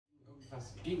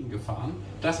Jahres gegengefahren.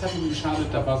 Das hat ihm geschadet,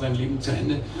 da war sein Leben zu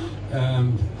Ende.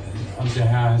 Und der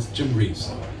Herr heißt Jim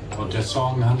Reeves. Und der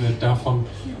Song handelt davon,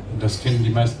 das kennen die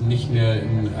meisten nicht mehr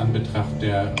in Anbetracht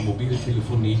der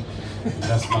Mobiltelefonie,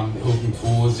 dass man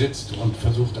irgendwo sitzt und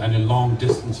versucht, eine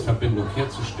Long-Distance-Verbindung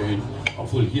herzustellen.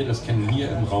 Obwohl hier, das kennen hier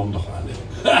im Raum doch alle.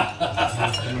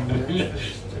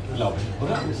 Glaube ich,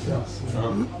 oder?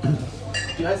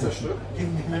 Wie heißt das Stück?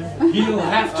 You'll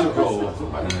have to go.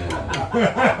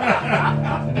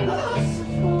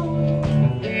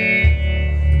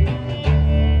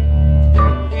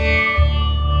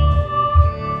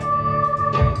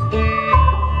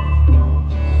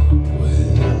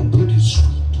 Well, put your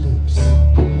sweet lips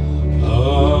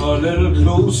a little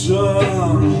closer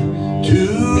to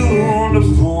the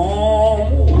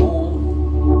phone.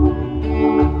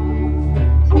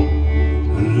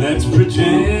 Let's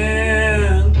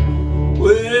pretend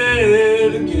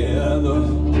we're together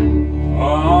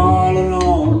all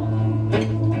alone.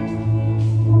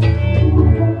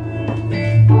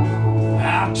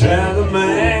 I'll tell the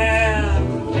man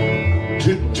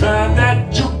to turn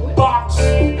that jukebox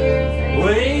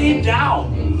way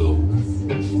down low.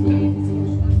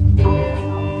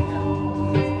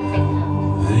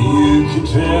 You can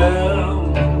tell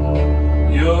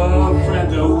your friend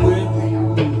they're with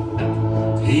you,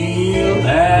 he'll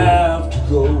have to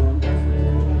go.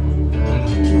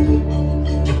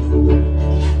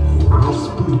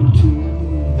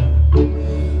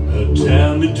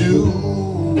 Tell me, do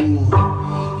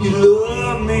you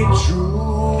love me true?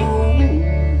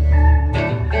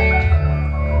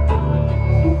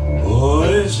 Or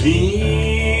is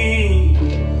he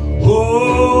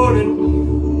holding you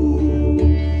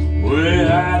where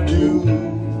I do?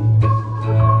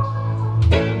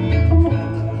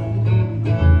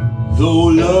 Though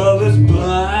love is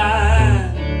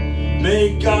blind,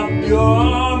 make up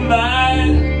your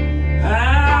mind.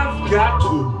 I've got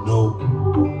to know.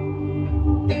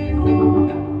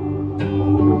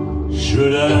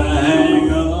 Should I hang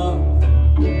up,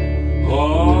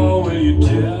 or will you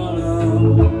tell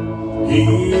him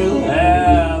he'll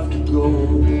have to go?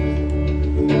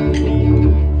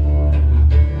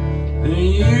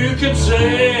 You can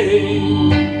say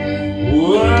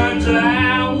words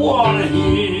I wanna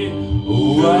hear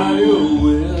while you're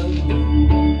with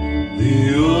the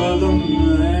other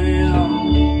man.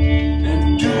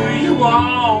 And do you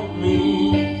want me?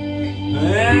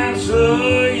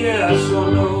 Answer yes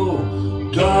or no.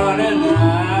 Darling, I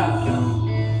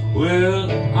will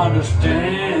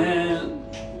understand.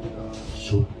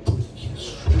 So put your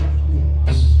lips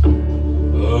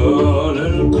a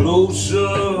little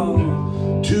closer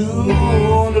to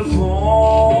the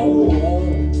phone.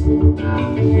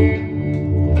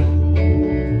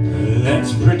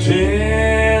 Let's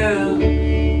pretend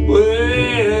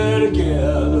we're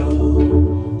together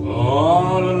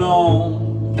all alone.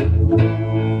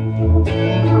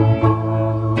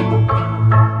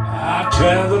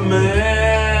 Tell the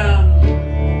man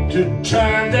to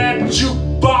turn that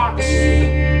jukebox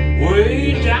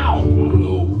way down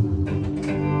low.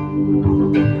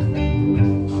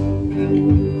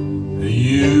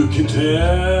 You can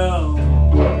tell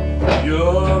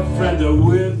your friend they're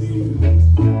with you,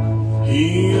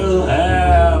 he'll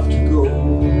have to go.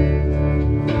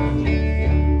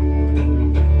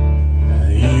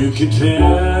 You can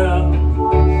tell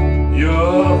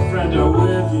your friend they're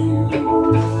with you,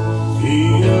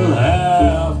 he'll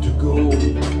have to go.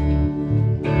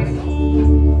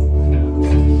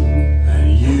 And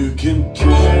you can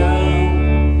tell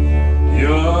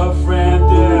your friend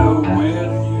they're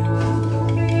with you,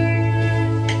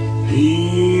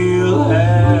 he'll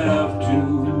have to go.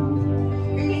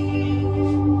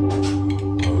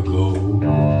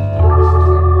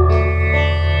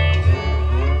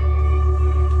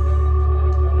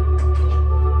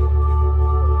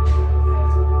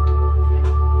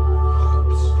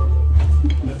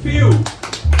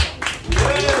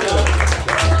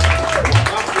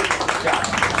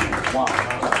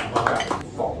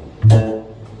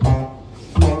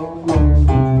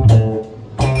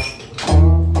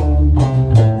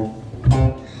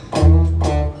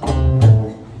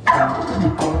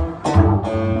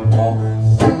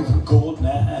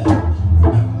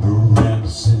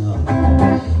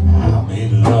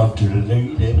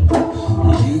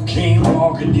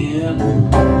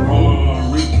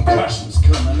 Repercussions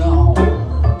coming on.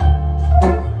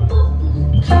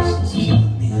 Cussions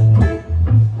killing me.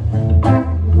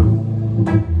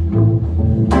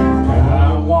 I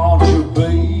want you,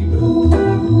 baby.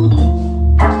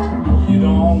 You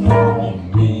don't want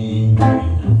me.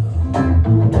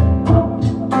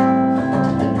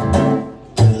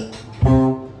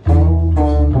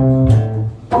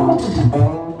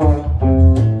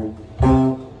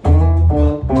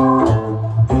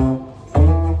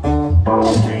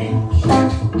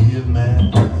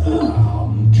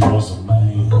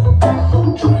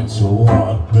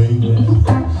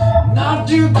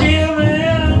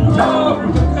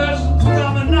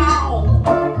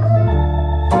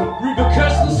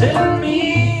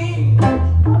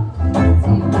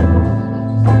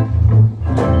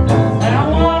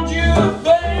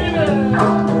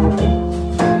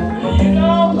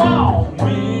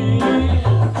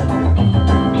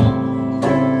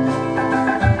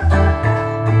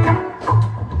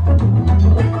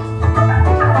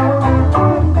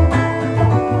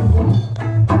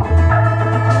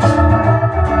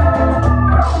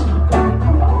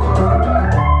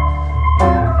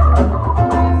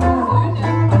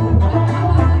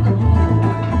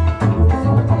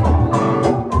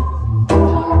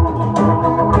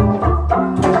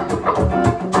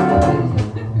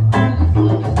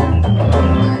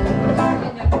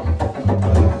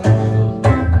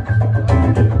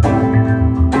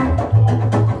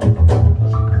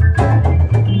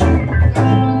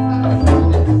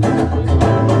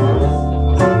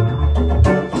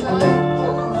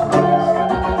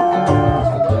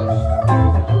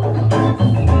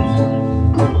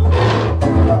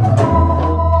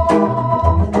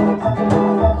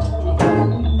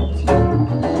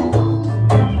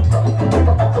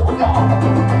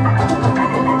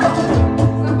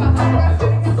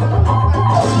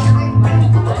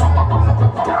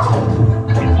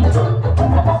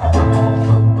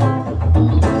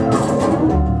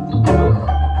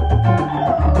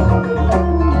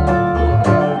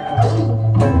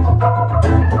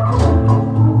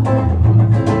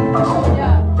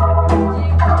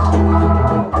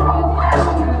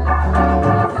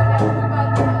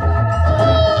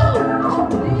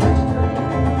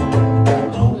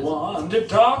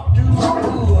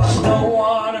 No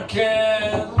one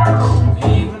cares,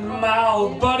 even my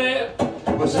old buddy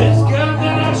was his